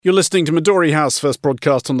You're listening to Midori House, first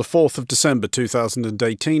broadcast on the 4th of December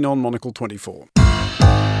 2018 on Monocle 24.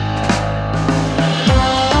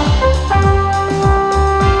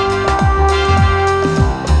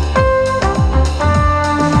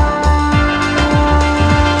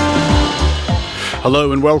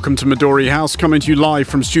 Hello and welcome to Midori House, coming to you live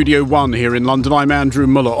from Studio 1 here in London. I'm Andrew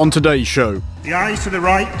Muller. On today's show, the ayes to the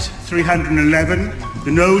right, 311.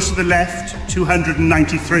 The noes to the left,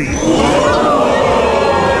 293.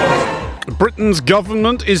 Britain's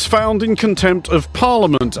government is found in contempt of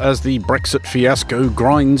Parliament as the Brexit fiasco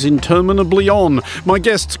grinds interminably on. My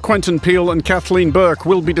guests, Quentin Peel and Kathleen Burke,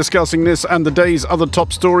 will be discussing this and the day's other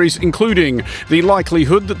top stories, including the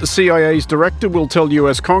likelihood that the CIA's director will tell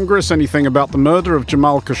US Congress anything about the murder of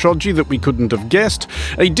Jamal Khashoggi that we couldn't have guessed,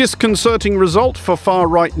 a disconcerting result for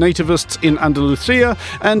far-right nativists in Andalusia,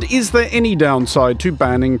 and is there any downside to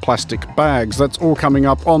banning plastic bags? That's all coming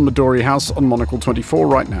up on Midori House on Monocle 24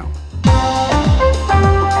 right now.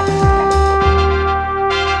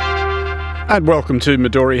 And welcome to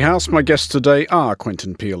Midori House. My guests today are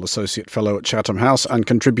Quentin Peel, Associate Fellow at Chatham House and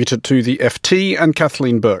contributor to the FT, and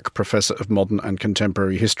Kathleen Burke, Professor of Modern and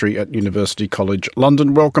Contemporary History at University College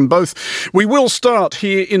London. Welcome both. We will start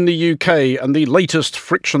here in the UK and the latest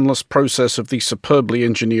frictionless process of the superbly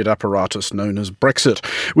engineered apparatus known as Brexit.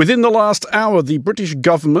 Within the last hour, the British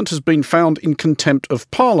government has been found in contempt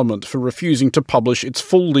of Parliament for refusing to publish its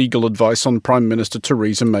full legal advice on Prime Minister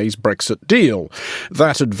Theresa May's Brexit deal.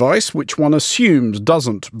 That advice, which one assumes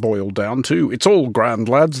doesn't boil down to "it's all grand,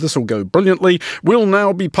 lads, this'll go brilliantly," will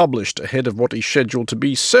now be published ahead of what is scheduled to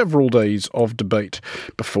be several days of debate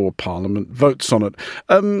before Parliament votes on it.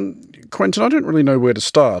 Quentin, I don't really know where to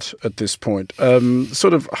start at this point.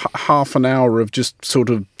 Sort of half an hour of just sort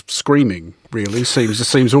of screaming really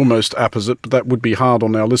seems almost apposite, but that would be hard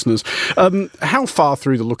on our listeners. How far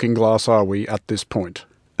through the looking glass are we at this point?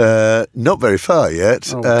 Not very far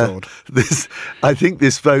yet. Oh, God. I think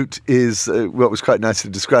this vote is what was quite nicely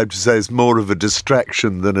described to say is more of a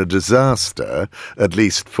distraction than a disaster, at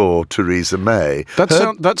least for Theresa May.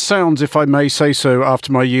 That sounds, if I may say so,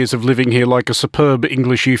 after my years of living here, like a superb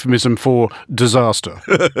English euphemism for disaster.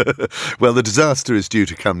 Well, the disaster is due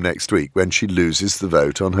to come next week when she loses the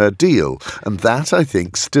vote on her deal. And that, I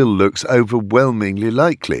think, still looks overwhelmingly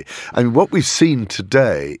likely. I mean, what we've seen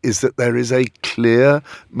today is that there is a clear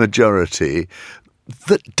majority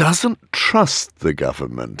that doesn't trust the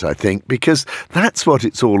government, I think, because that's what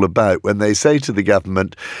it's all about when they say to the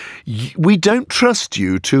government, we don't trust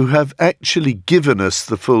you to have actually given us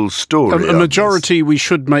the full story. A majority, we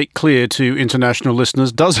should make clear to international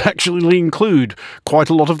listeners, does actually include quite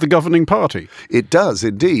a lot of the governing party. It does,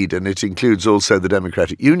 indeed, and it includes also the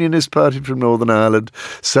Democratic Unionist Party from Northern Ireland.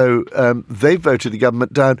 So they voted the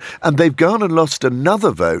government down, and they've gone and lost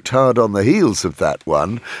another vote hard on the heels of that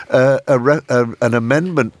one, an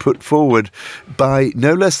amendment put forward by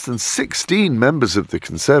no less than 16 members of the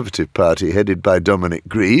Conservative Party, headed by Dominic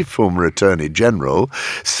Grieve, former Attorney General,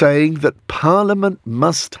 saying that Parliament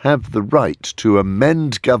must have the right to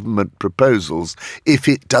amend government proposals if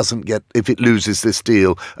it loses this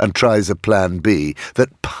deal and tries a plan B,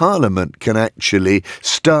 that Parliament can actually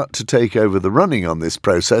start to take over the running on this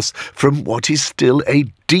process from what is still a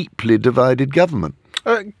deeply divided government.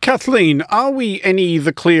 Kathleen, are we any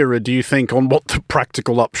the clearer, do you think, on what the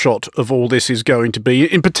practical upshot of all this is going to be,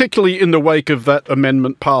 particularly in the wake of that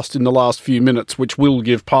amendment passed in the last few minutes, which will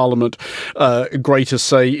give Parliament a greater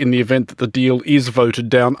say in the event that the deal is voted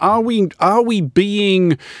down? Are we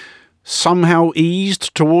being somehow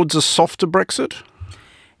eased towards a softer Brexit?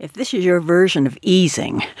 If this is your version of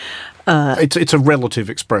easing... It's a relative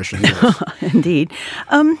expression, yes. Indeed.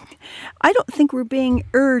 I don't think we're being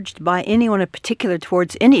urged by anyone in particular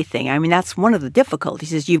towards anything. I mean, that's one of the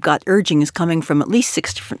difficulties, is you've got urgings coming from at least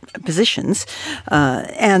 6 different positions,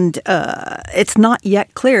 and it's not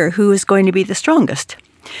yet clear who is going to be the strongest.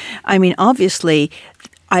 I mean, obviously,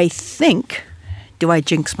 I think, do I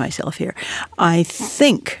jinx myself here? I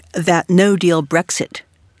think that no-deal Brexit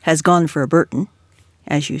has gone for a Burton,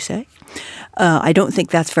 as you say. I don't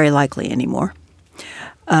think that's very likely anymore.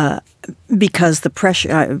 Because the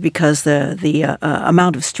pressure, because the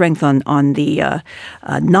amount of strength on the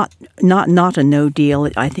not a no deal,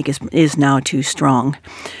 I think is now too strong.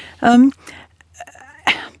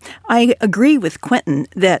 I agree with Quentin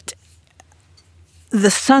that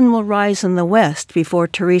the sun will rise in the west before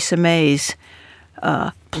Theresa May's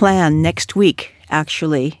plan next week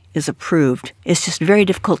actually is approved. It's just very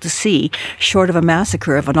difficult to see, short of a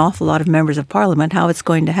massacre of an awful lot of members of Parliament, how it's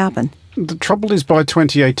going to happen. The trouble is, by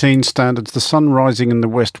 2018 standards, the sun rising in the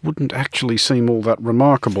west wouldn't actually seem all that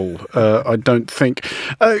remarkable, I don't think.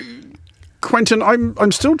 Quentin,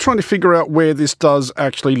 I'm still trying to figure out where this does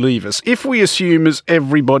actually leave us. If we assume, as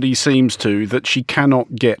everybody seems to, that she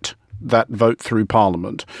cannot get that vote through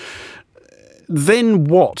Parliament, then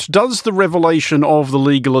what? Does the revelation of the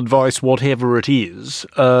legal advice, whatever it is,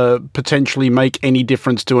 potentially make any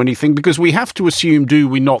difference to anything? Because we have to assume, do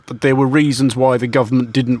we not, that there were reasons why the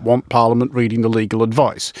government didn't want Parliament reading the legal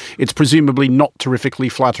advice. It's presumably not terrifically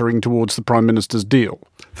flattering towards the Prime Minister's deal.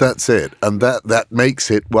 That's it. And that makes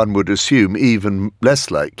it, one would assume, even less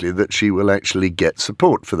likely that she will actually get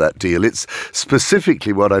support for that deal. It's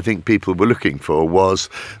specifically what I think people were looking for was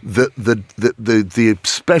the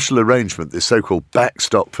special arrangement, this so-called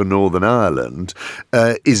backstop for Northern Ireland,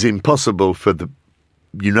 is impossible for the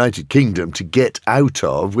United Kingdom to get out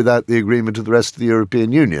of without the agreement of the rest of the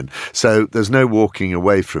European Union. So there's no walking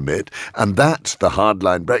away from it. And that, the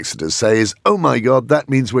hardline Brexiters say, is, oh my God, that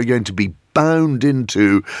means we're going to be bound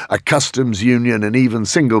into a customs union and even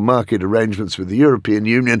single market arrangements with the European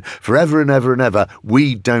Union forever and ever and ever.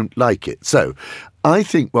 We don't like it. So I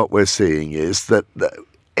think what we're seeing is that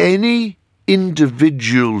any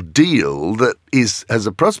individual deal that has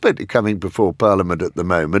a prospect of coming before Parliament at the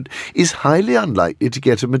moment is highly unlikely to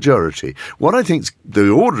get a majority. What I think the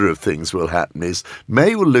order of things will happen is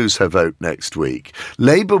May will lose her vote next week.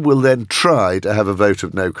 Labour will then try to have a vote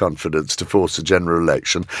of no confidence to force a general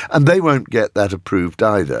election, and they won't get that approved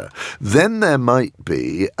either. Then there might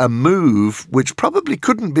be a move which probably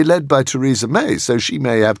couldn't be led by Theresa May, so she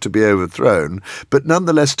may have to be overthrown, but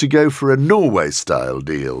nonetheless to go for a Norway-style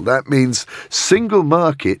deal. That means single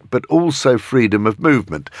market, but also freedom of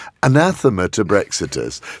movement. Anathema to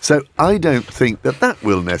Brexiters. So I don't think that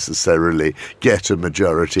will necessarily get a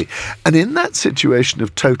majority. And in that situation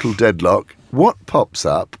of total deadlock, what pops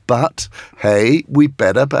up? But, hey, we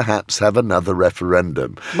better perhaps have another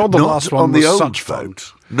referendum. Not the last one on the was old such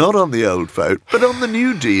vote. Not on the old vote, but on the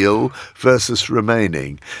New Deal versus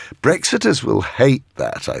remaining. Brexiters will hate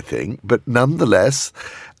that, I think. But nonetheless,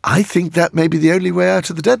 I think that may be the only way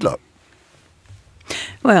out of the deadlock.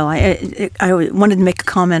 Well, I wanted to make a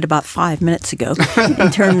comment about 5 minutes ago in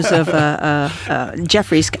terms of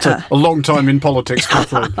Jeffrey's... a long time in politics,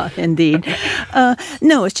 Kathleen. Indeed.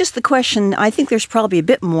 No, it's just the question. I think there's probably a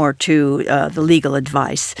bit more to the legal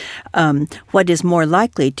advice. What is more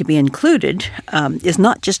likely to be included is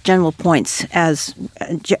not just general points, as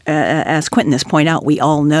Quentin has pointed out, we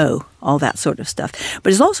all know all that sort of stuff,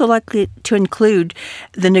 but is also likely to include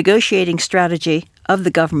the negotiating strategy of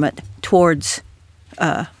the government towards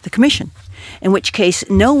the Commission, in which case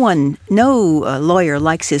no lawyer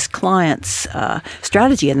likes his client's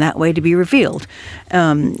strategy in that way to be revealed.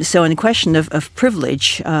 So in the question of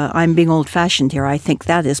privilege, I'm being old-fashioned here. I think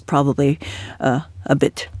that is probably a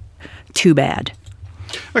bit too bad.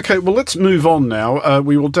 OK, well, let's move on now.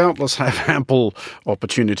 We will doubtless have ample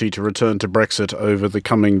opportunity to return to Brexit over the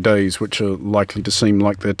coming days, which are likely to seem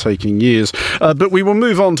like they're taking years. But we will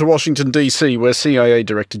move on to Washington, D.C., where CIA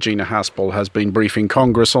Director Gina Haspel has been briefing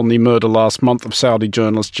Congress on the murder last month of Saudi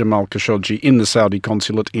journalist Jamal Khashoggi in the Saudi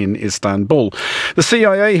consulate in Istanbul. The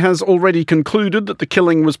CIA has already concluded that the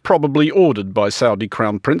killing was probably ordered by Saudi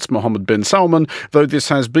Crown Prince Mohammed bin Salman, though this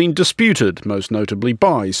has been disputed, most notably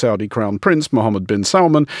by Saudi Crown Prince Mohammed bin Salman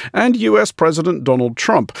and US President Donald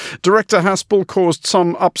Trump. Director Haspel caused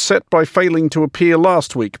some upset by failing to appear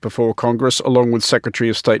last week before Congress, along with Secretary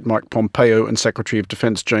of State Mike Pompeo and Secretary of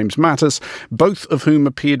Defense James Mattis, both of whom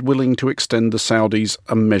appeared willing to extend the Saudis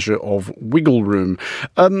a measure of wiggle room.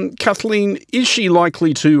 Kathleen, is she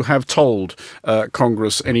likely to have told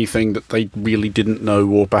Congress anything that they really didn't know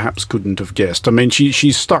or perhaps couldn't have guessed? I mean,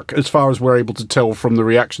 she's stuck, as far as we're able to tell from the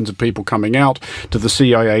reactions of people coming out, to the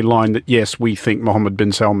CIA line that, yes, we think Mohammed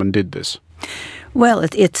bin Salman did this. Well,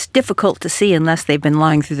 it's difficult to see unless they've been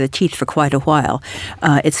lying through their teeth for quite a while.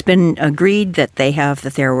 It's been agreed that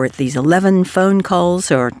there were these 11 phone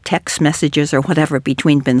calls or text messages or whatever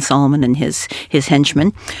between bin Salman and his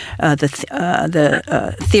henchmen,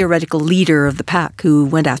 the theoretical leader of the pack who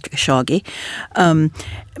went after Khashoggi.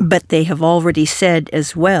 But they have already said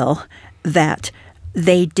as well that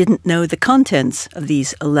they didn't know the contents of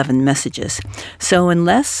these 11 messages. So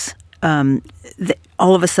unless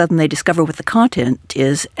all of a sudden they discover what the content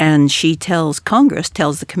is, and she tells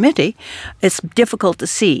the committee, it's difficult to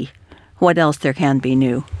see what else there can be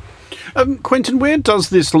new. Quentin, where does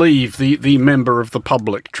this leave the member of the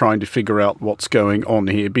public trying to figure out what's going on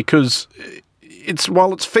here? Because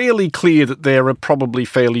while it's fairly clear that there are probably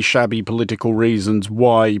fairly shabby political reasons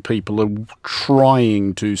why people are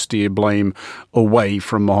trying to steer blame away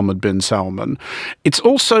from Mohammed bin Salman,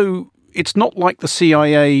 it's not like the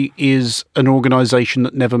CIA is an organisation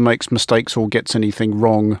that never makes mistakes or gets anything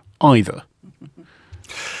wrong either.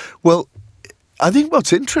 Well, I think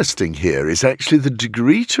what's interesting here is actually the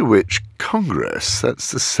degree to which Congress, that's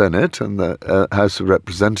the Senate and the House of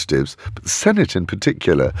Representatives, but the Senate in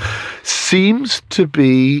particular, seems to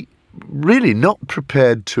be really not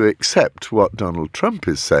prepared to accept what Donald Trump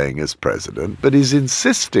is saying as president, but is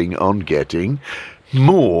insisting on getting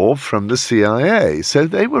more from the CIA. So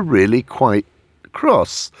they were really quite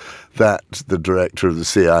cross that the director of the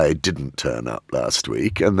CIA didn't turn up last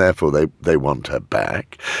week, and therefore they want her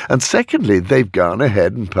back. And secondly, they've gone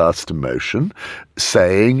ahead and passed a motion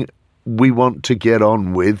saying we want to get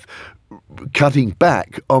on with cutting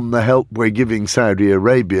back on the help we're giving Saudi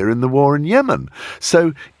Arabia in the war in Yemen.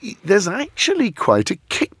 So there's actually quite a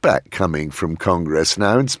kickback coming from Congress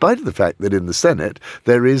now, in spite of the fact that in the Senate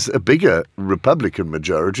there is a bigger Republican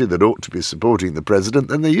majority that ought to be supporting the president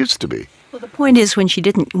than there used to be. Well, the point is, when she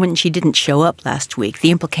didn't show up last week,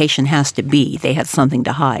 the implication has to be they had something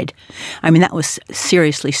to hide. I mean, that was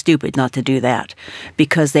seriously stupid not to do that,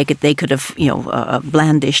 because they could have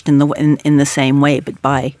blandished in the same way. But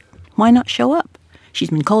why not show up? She's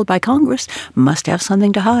been called by Congress, must have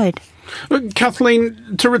something to hide.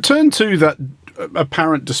 Kathleen, to return to that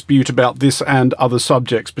apparent dispute about this and other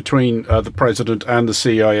subjects between the president and the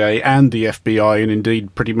CIA and the FBI, and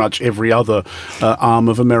indeed pretty much every other arm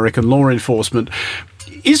of American law enforcement,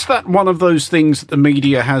 is that one of those things that the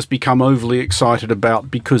media has become overly excited about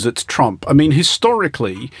because it's Trump? I mean,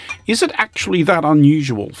 historically, is it actually that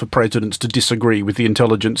unusual for presidents to disagree with the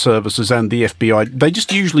intelligence services and the FBI? They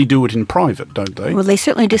just usually do it in private, don't they? Well, they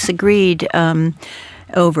certainly disagreed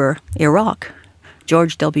over Iraq.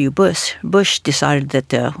 George W. Bush decided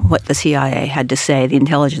that what the CIA had to say, the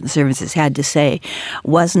intelligence services had to say,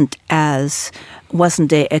 wasn't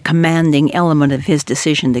a commanding element of his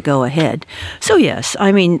decision to go ahead. So yes,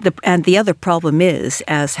 I mean, the other problem is,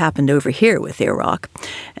 as happened over here with Iraq,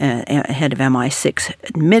 head of MI6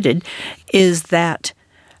 admitted, is that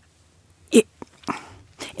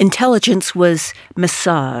intelligence was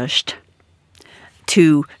massaged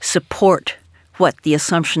to support what the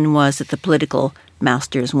assumption was that the political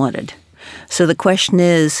masters wanted. So the question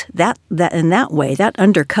is that in that way, that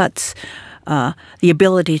undercuts the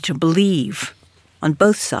ability to believe on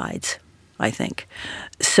both sides, I think.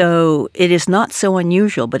 So it is not so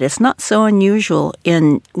unusual, but it's not so unusual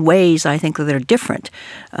in ways, I think, that are different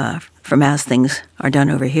from as things are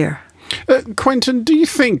done over here. Quentin, do you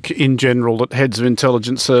think in general that heads of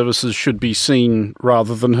intelligence services should be seen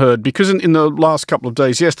rather than heard? Because in the last couple of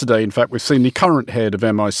days, yesterday, in fact, we've seen the current head of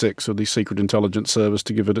MI6, or the Secret Intelligence Service,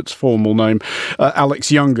 to give it its formal name,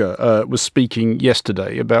 Alex Younger, was speaking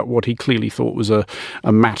yesterday about what he clearly thought was a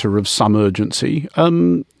matter of some urgency.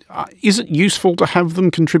 Is it useful to have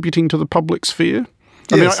them contributing to the public sphere?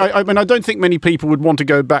 Yes. I mean, I don't think many people would want to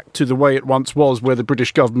go back to the way it once was, where the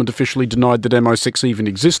British government officially denied that MI6 even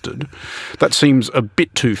existed. That seems a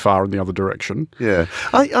bit too far in the other direction. Yeah.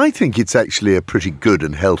 I think it's actually a pretty good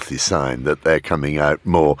and healthy sign that they're coming out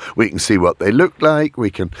more. We can see what they look like.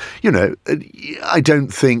 We can, I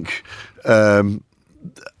don't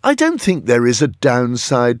think there is a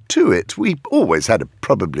downside to it. We always had a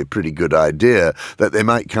probably pretty good idea that they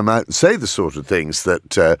might come out and say the sort of things that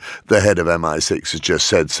the head of MI6 has just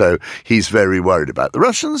said. So he's very worried about the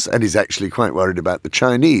Russians, and he's actually quite worried about the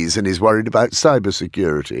Chinese, and he's worried about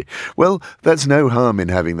cybersecurity. Well, there's no harm in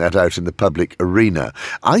having that out in the public arena.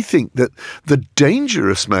 I think that the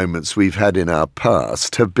dangerous moments we've had in our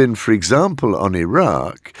past have been, for example, on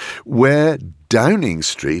Iraq, where Downing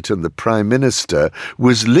Street and the Prime Minister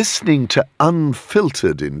was listening to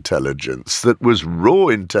unfiltered intelligence that was raw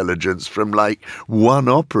intelligence from like one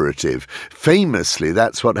operative. Famously,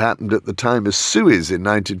 that's what happened at the time of Suez in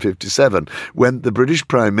 1957, when the British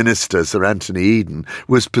Prime Minister, Sir Anthony Eden,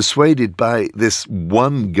 was persuaded by this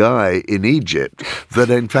one guy in Egypt that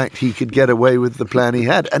in fact he could get away with the plan he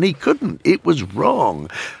had, and he couldn't. It was wrong.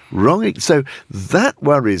 So that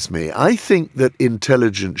worries me. I think that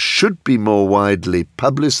intelligence should be more widely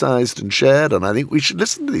publicised and shared, and I think we should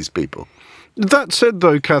listen to these people. That said,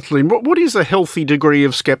 though, Kathleen, what is a healthy degree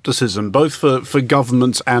of scepticism, both for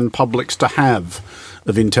governments and publics to have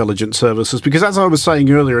of intelligence services? Because as I was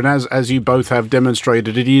saying earlier, and as you both have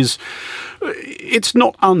demonstrated, it's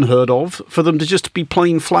not unheard of for them to just be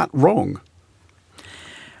plain flat wrong.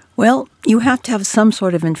 Well, you have to have some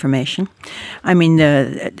sort of information. I mean,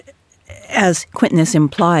 as Quentin has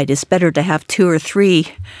implied, it's better to have two or three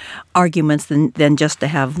arguments than just to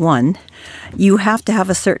have one. You have to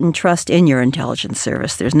have a certain trust in your intelligence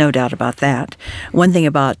service. There's no doubt about that. One thing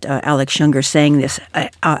about Alex Younger saying this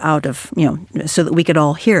out of, so that we could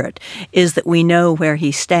all hear it, is that we know where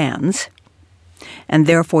he stands. And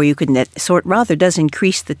therefore, rather does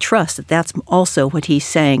increase the trust that that's also what he's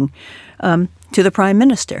saying to the Prime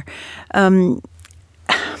Minister.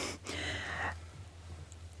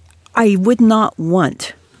 I would not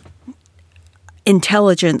want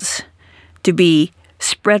intelligence to be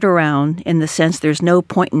spread around in the sense there's no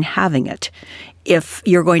point in having it if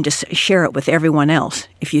you're going to share it with everyone else,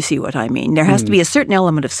 if you see what I mean. There has to be a certain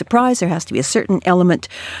element of surprise. There has to be a certain element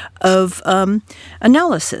of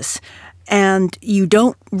analysis. And you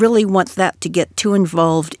don't really want that to get too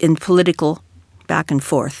involved in political back and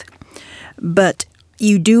forth. But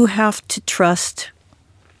you do have to trust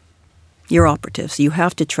your operatives. You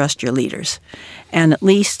have to trust your leaders. And at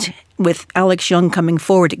least with Alex Young coming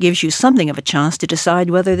forward, it gives you something of a chance to decide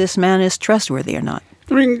whether this man is trustworthy or not.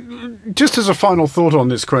 I mean, just as a final thought on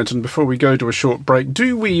this, Quentin, before we go to a short break,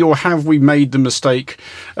 do we or have we made the mistake,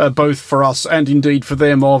 both for us and indeed for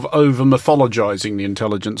them, of over-mythologising the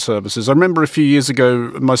intelligence services? I remember a few years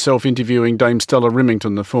ago myself interviewing Dame Stella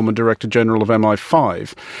Rimington, the former Director General of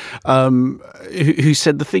MI5, who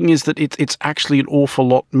said the thing is that it's actually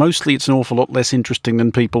mostly it's an awful lot less interesting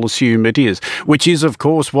than people assume it is, which is, of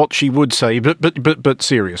course, what she would say, but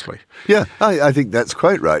seriously. Yeah, I think that's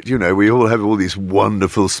quite right. You know, we all have all these wonderful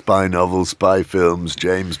spy novels, spy films,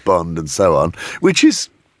 James Bond and so on, which is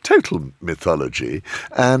total mythology.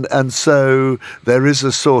 And so there is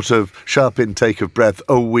a sort of sharp intake of breath,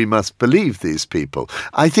 oh, we must believe these people.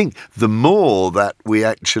 I think the more that we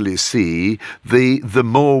actually see, the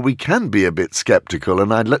more we can be a bit sceptical.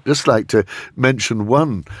 And I'd just like to mention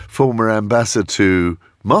one former ambassador to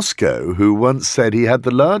Moscow, who once said he had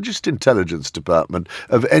the largest intelligence department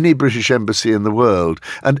of any British embassy in the world,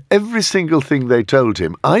 and every single thing they told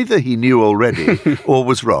him, either he knew already or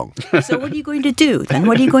was wrong. So what are you going to do then?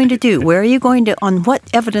 What are you going to do? Where are you going to, on what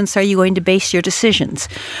evidence are you going to base your decisions?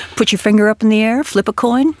 Put your finger up in the air, flip a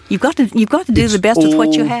coin? You've got to do the best with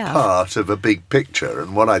what you have. It's all part of a big picture,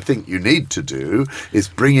 and what I think you need to do is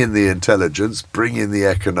bring in the intelligence, bring in the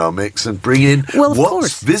economics, and bring in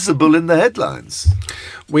what's visible in the headlines.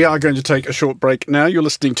 We are going to take a short break now. You're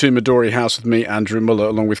listening to Midori House with me, Andrew Muller,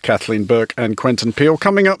 along with Kathleen Burke and Quentin Peel.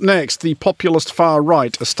 Coming up next, the populist far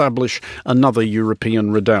right establish another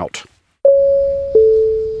European redoubt.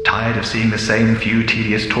 Tired of seeing the same few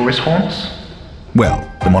tedious tourist haunts?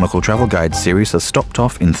 Well, the Monocle Travel Guide series has stopped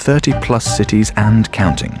off in 30-plus cities and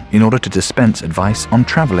counting in order to dispense advice on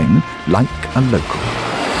travelling like a local.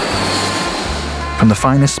 From the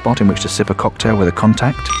finest spot in which to sip a cocktail with a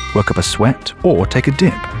contact, work up a sweat, or take a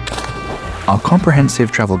dip. Our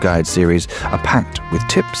comprehensive travel guide series are packed with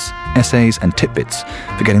tips, essays, and tidbits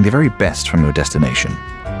for getting the very best from your destination.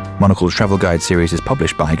 Monocle's travel guide series is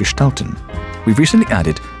published by Gestalten. We've recently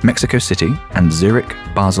added Mexico City and Zurich,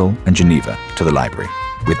 Basel, and Geneva to the library,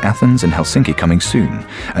 with Athens and Helsinki coming soon,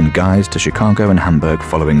 and guides to Chicago and Hamburg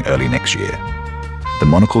following early next year. The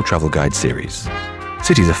Monocle Travel Guide series.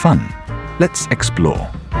 Cities are fun. Let's explore.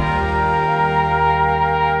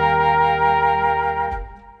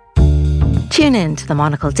 Tune in to the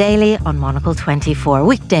Monocle Daily on Monocle 24,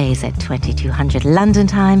 weekdays at 2200 London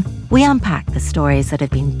time. We unpack the stories that have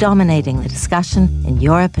been dominating the discussion in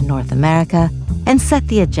Europe and North America and set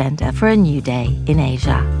the agenda for a new day in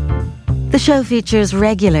Asia. The show features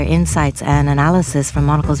regular insights and analysis from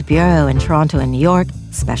Monocle's bureau in Toronto and New York,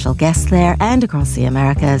 special guests there and across the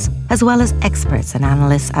Americas, as well as experts and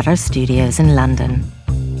analysts at our studios in London.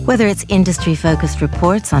 Whether it's industry-focused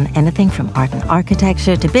reports on anything from art and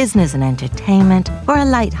architecture to business and entertainment, or a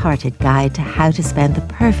light-hearted guide to how to spend the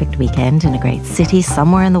perfect weekend in a great city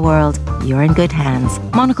somewhere in the world, you're in good hands.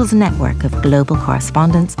 Monocle's network of global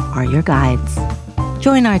correspondents are your guides.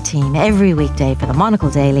 Join our team every weekday for the Monocle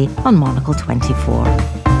Daily on Monocle 24.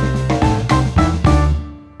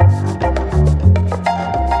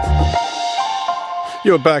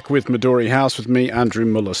 You're back with Midori House with me, Andrew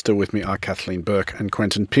Muller. Still with me are Kathleen Burke and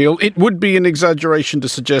Quentin Peel. It would be an exaggeration to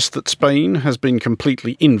suggest that Spain has been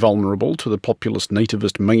completely invulnerable to the populist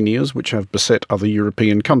nativist manias which have beset other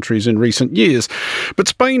European countries in recent years. But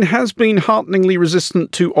Spain has been hearteningly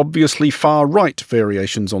resistant to obviously far-right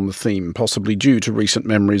variations on the theme, possibly due to recent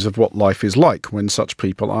memories of what life is like when such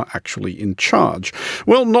people are actually in charge.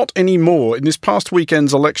 Well, not anymore. In this past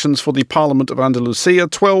weekend's elections for the Parliament of Andalusia,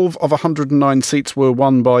 12 of 109 seats were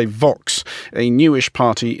won by Vox, a newish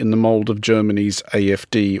party in the mould of Germany's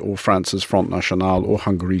AfD or France's Front National or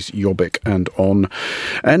Hungary's Jobbik and on.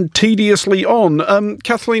 And tediously on.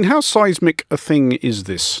 Kathleen, how seismic a thing is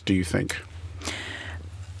this, do you think?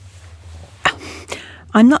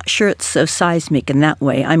 I'm not sure it's so seismic in that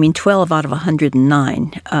way. I mean, 12 out of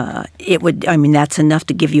 109, that's enough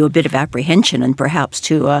to give you a bit of apprehension and perhaps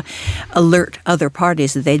to alert other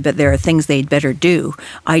parties that there are things they'd better do.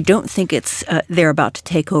 I don't think it's they're about to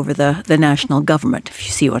take over the national government, if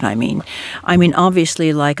you see what I mean. I mean,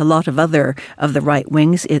 obviously, like a lot of other of the right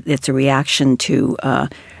wings, it's a reaction to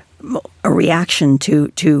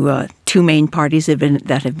two main parties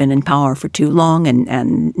that have been in power for too long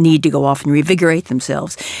and need to go off and revigorate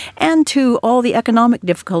themselves, and to all the economic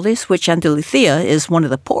difficulties, which Andalusia is one of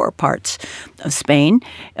the poorer parts of Spain,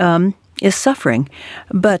 is suffering.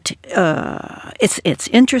 But it's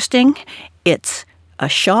interesting. It's a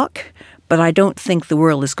shock. But I don't think the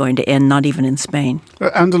world is going to end, not even in Spain.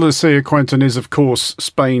 Andalusia, Quentin, is, of course,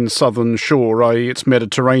 Spain's southern shore, i.e. its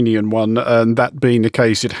Mediterranean one, and that being the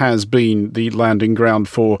case, it has been the landing ground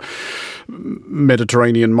for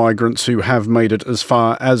Mediterranean migrants who have made it as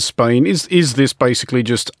far as Spain. Is this basically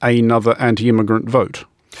just another anti-immigrant vote?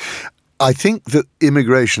 I think that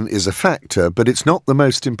immigration is a factor, but it's not the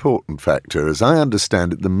most important factor. As I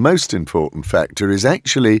understand it, the most important factor is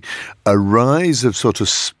actually a rise of sort of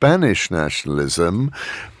Spanish nationalism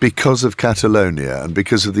because of Catalonia and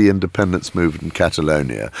because of the independence movement in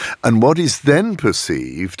Catalonia, and what is then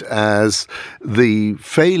perceived as the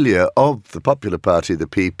failure of the Popular Party, the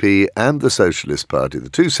PP, and the Socialist Party, the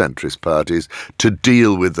two centrist parties, to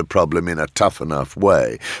deal with the problem in a tough enough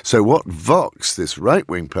way. So what Vox, this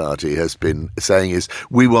right-wing party, has been saying is,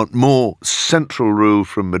 we want more central rule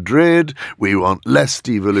from Madrid, we want less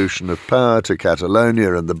devolution of power to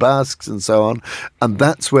Catalonia and the Basques and so on, and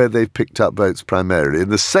that's where they've picked up votes primarily.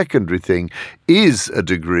 And the secondary thing is a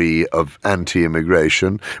degree of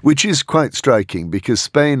anti-immigration, which is quite striking because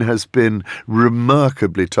Spain has been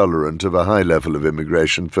remarkably tolerant of a high level of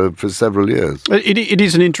immigration for several years. It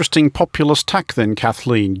is an interesting populist tack then,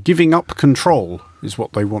 Kathleen. Giving up control is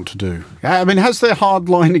what they want to do. I mean, has their hard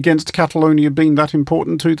line against Catalonia been that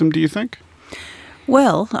important to them, do you think?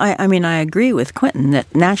 Well, I mean, I agree with Quentin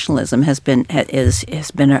that nationalism has been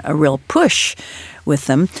a real push with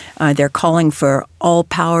them. They're calling for all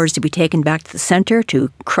powers to be taken back to the center,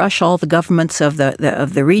 to crush all the governments of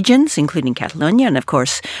the regions, including Catalonia, and of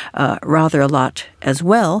course, rather a lot as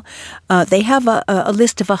well. They have a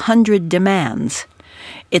list of 100 demands.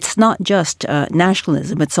 It's not just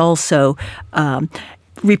nationalism; it's also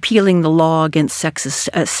repealing the law against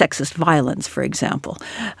sexist violence, for example.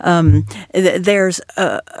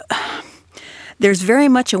 There's very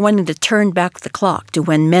much a wanting to turn back the clock to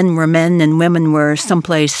when men were men and women were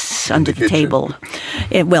someplace under the table.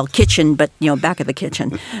 Kitchen, but, back of the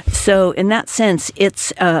kitchen. So in that sense,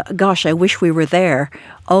 it's, I wish we were there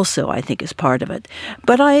also, I think, is part of it.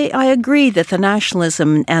 But I agree that the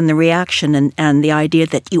nationalism and the reaction and the idea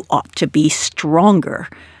that you ought to be stronger,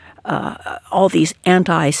 all these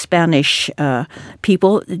anti-Spanish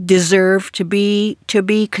people deserve to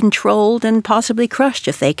be controlled and possibly crushed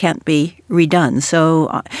if they can't be redone.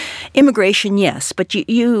 So, immigration, yes, but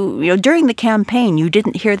you during the campaign you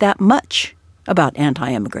didn't hear that much about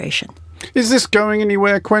anti-immigration. Is this going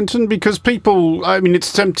anywhere, Quentin? Because people,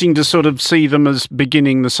 it's tempting to sort of see them as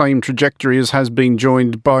beginning the same trajectory as has been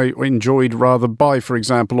enjoyed by, for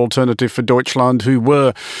example, Alternative for Deutschland, who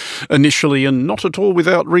were initially, and not at all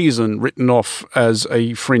without reason, written off as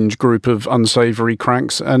a fringe group of unsavoury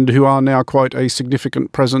cranks, and who are now quite a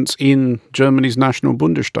significant presence in Germany's National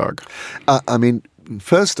Bundestag.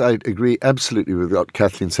 First, I agree absolutely with what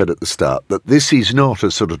Kathleen said at the start, that this is not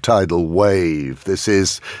a sort of tidal wave. This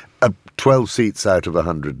is 12 seats out of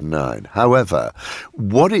 109. However,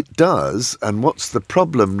 what it does, and what's the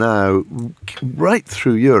problem now right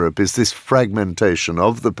through Europe, is this fragmentation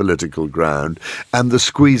of the political ground and the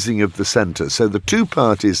squeezing of the centre. So the two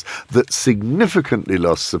parties that significantly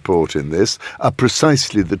lost support in this are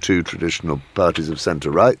precisely the two traditional parties of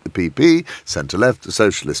centre-right, the PP, centre-left, the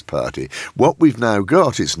Socialist Party. What we've now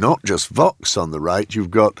got is not just Vox on the right,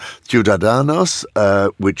 you've got Ciudadanos,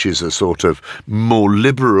 which is a sort of more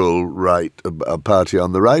liberal right, a party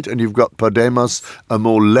on the right, and you've got Podemos, a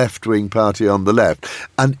more left-wing party on the left.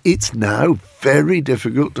 And it's now very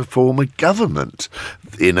difficult to form a government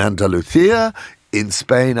in Andalusia, in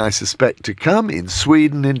Spain, I suspect to come, in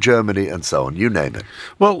Sweden, in Germany, and so on, you name it.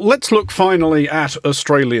 Well, let's look finally at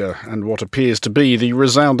Australia and what appears to be the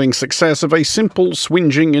resounding success of a simple,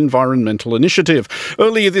 swinging environmental initiative.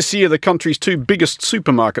 Earlier this year, the country's two biggest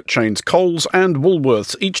supermarket chains, Coles and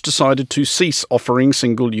Woolworths, each decided to cease offering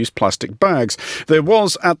single-use plastic bags. There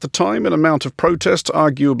was, at the time, an amount of protest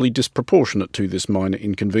arguably disproportionate to this minor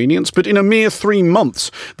inconvenience, but in a mere 3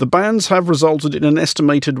 months, the bans have resulted in an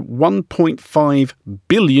estimated 1.5 5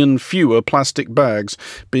 billion fewer plastic bags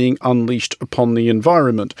being unleashed upon the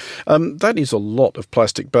environment. That is a lot of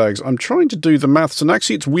plastic bags. I'm trying to do the maths, and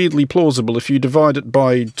actually it's weirdly plausible. If you divide it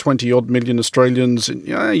by 20-odd million Australians,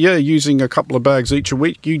 using a couple of bags each a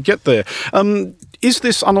week, you get there. Is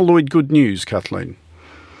this unalloyed good news, Kathleen?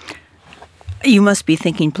 You must be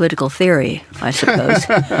thinking political theory, I suppose,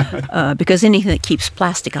 because anything that keeps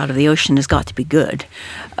plastic out of the ocean has got to be good.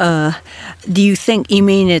 Do you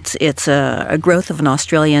mean it's a growth of an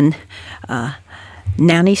Australian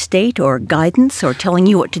nanny state or guidance or telling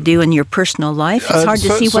you what to do in your personal life? It's hard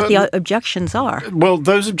to see what the objections are. Well,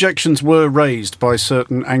 those objections were raised by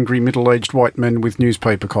certain angry middle-aged white men with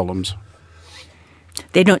newspaper columns.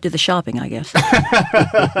 They don't do the shopping, I guess.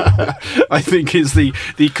 I think is the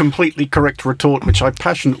completely correct retort, which I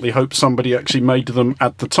passionately hope somebody actually made to them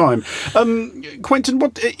at the time. Quentin,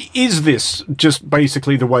 what is this? Just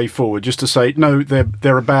basically the way forward, just to say, no,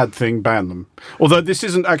 they're a bad thing, ban them. Although this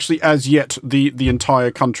isn't actually as yet the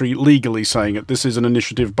entire country legally saying it. This is an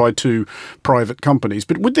initiative by 2 private companies.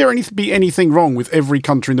 But would there be anything wrong with every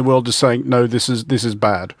country in the world just saying, no, this is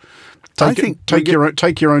bad?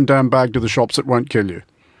 Take your own damn bag to the shops. It won't kill you.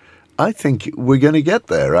 I think we're going to get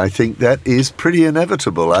there. I think that is pretty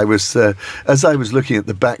inevitable. As I was looking at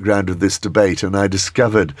the background of this debate, and I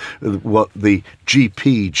discovered what the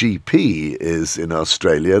GPGP is in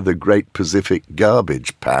Australia, the Great Pacific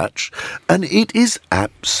Garbage Patch, and it is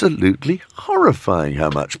absolutely horrifying how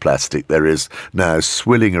much plastic there is now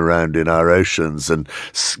swilling around in our oceans and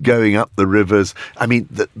going up the rivers. I mean,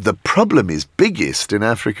 the problem is biggest in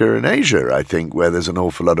Africa and Asia, I think, where there's an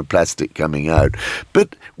awful lot of plastic coming out.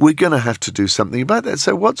 But we're going to have to do something about that.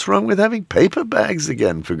 So what's wrong with having paper bags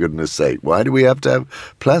again, for goodness sake? Why do we have to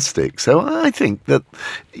have plastic? So I think that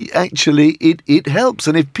actually it helps.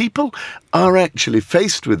 And if people are actually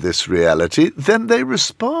faced with this reality, then they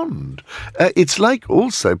respond. It's like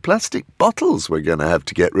also plastic bottles we're going to have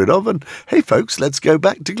to get rid of. And hey, folks, let's go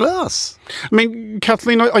back to glass. I mean,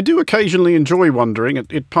 Kathleen, I do occasionally enjoy wondering,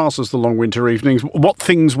 it passes the long winter evenings, what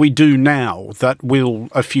things we do now that will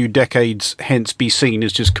a few decades hence be seen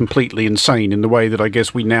as just completely insane, in the way that I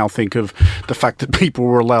guess we now think of the fact that people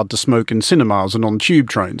were allowed to smoke in cinemas and on tube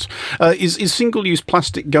trains. Is single-use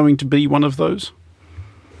plastic going to be one of those?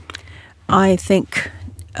 I think,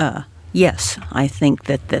 yes. I think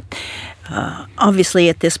that obviously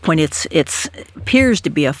at this point it appears to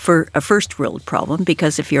be a first world problem,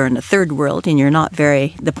 because if you're in a third world and you're not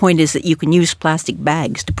the point is that you can use plastic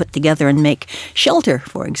bags to put together and make shelter,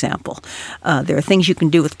 for example. There are things you can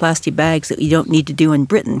do with plastic bags that you don't need to do in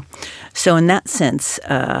Britain. So in that sense,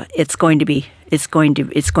 it's going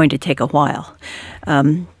to take a while.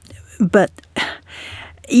 But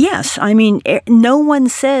yes, I mean, no one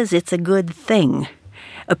says it's a good thing.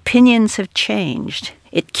 Opinions have changed.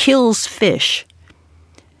 It kills fish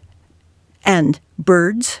and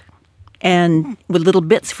birds, and with little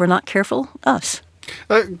bits, if we're not careful, us.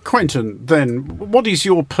 Quentin, then, what is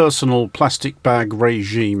your personal plastic bag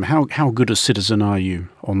regime? How good a citizen are you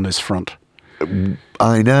on this front?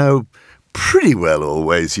 I now pretty well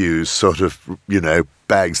always use sort of,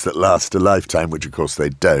 bags that last a lifetime, which of course they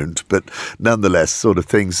don't, but nonetheless sort of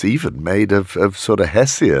things even made of sort of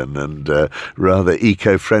Hessian and rather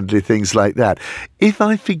eco-friendly things like that. If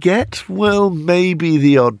I forget, well, maybe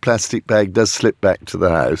the odd plastic bag does slip back to the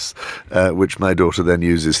house, which my daughter then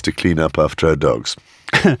uses to clean up after her dogs.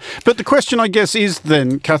 But the question, I guess, is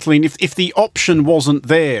then, Kathleen, if the option wasn't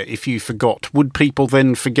there, if you forgot, would people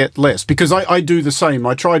then forget less? Because I do the same.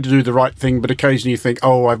 I try to do the right thing, but occasionally you think,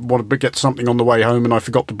 oh, I want to get something on the way home and I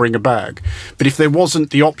forgot to bring a bag. But if there wasn't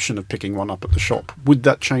the option of picking one up at the shop, would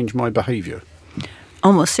that change my behaviour?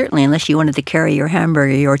 Almost certainly, unless you wanted to carry your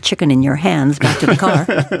hamburger or chicken in your hands back to the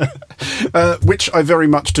car. Which I very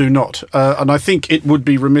much do not. And I think it would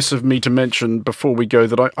be remiss of me to mention before we go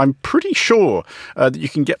that I'm pretty sure that you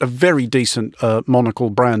can get a very decent Monocle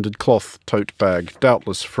branded cloth tote bag,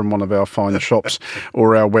 doubtless from one of our fine shops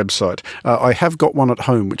or our website. I have got one at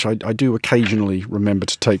home, which I do occasionally remember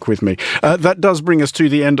to take with me. That does bring us to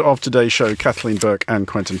the end of today's show. Kathleen Burke and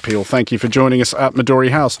Quentin Peel, thank you for joining us at Midori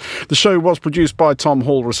House. The show was produced by Tom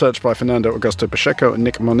Hall, researched by Fernando Augusto Pacheco and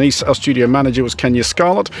Nick Moniz. Our studio manager was Kenya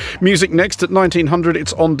Scarlett. Music next at 1900.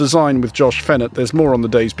 It's On Design with Josh Fennett. There's more on the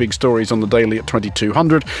day's big stories on the Daily at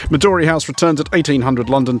 2200. Midori House returns at 1800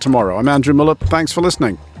 London tomorrow. I'm Andrew Muller. Thanks for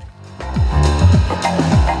listening.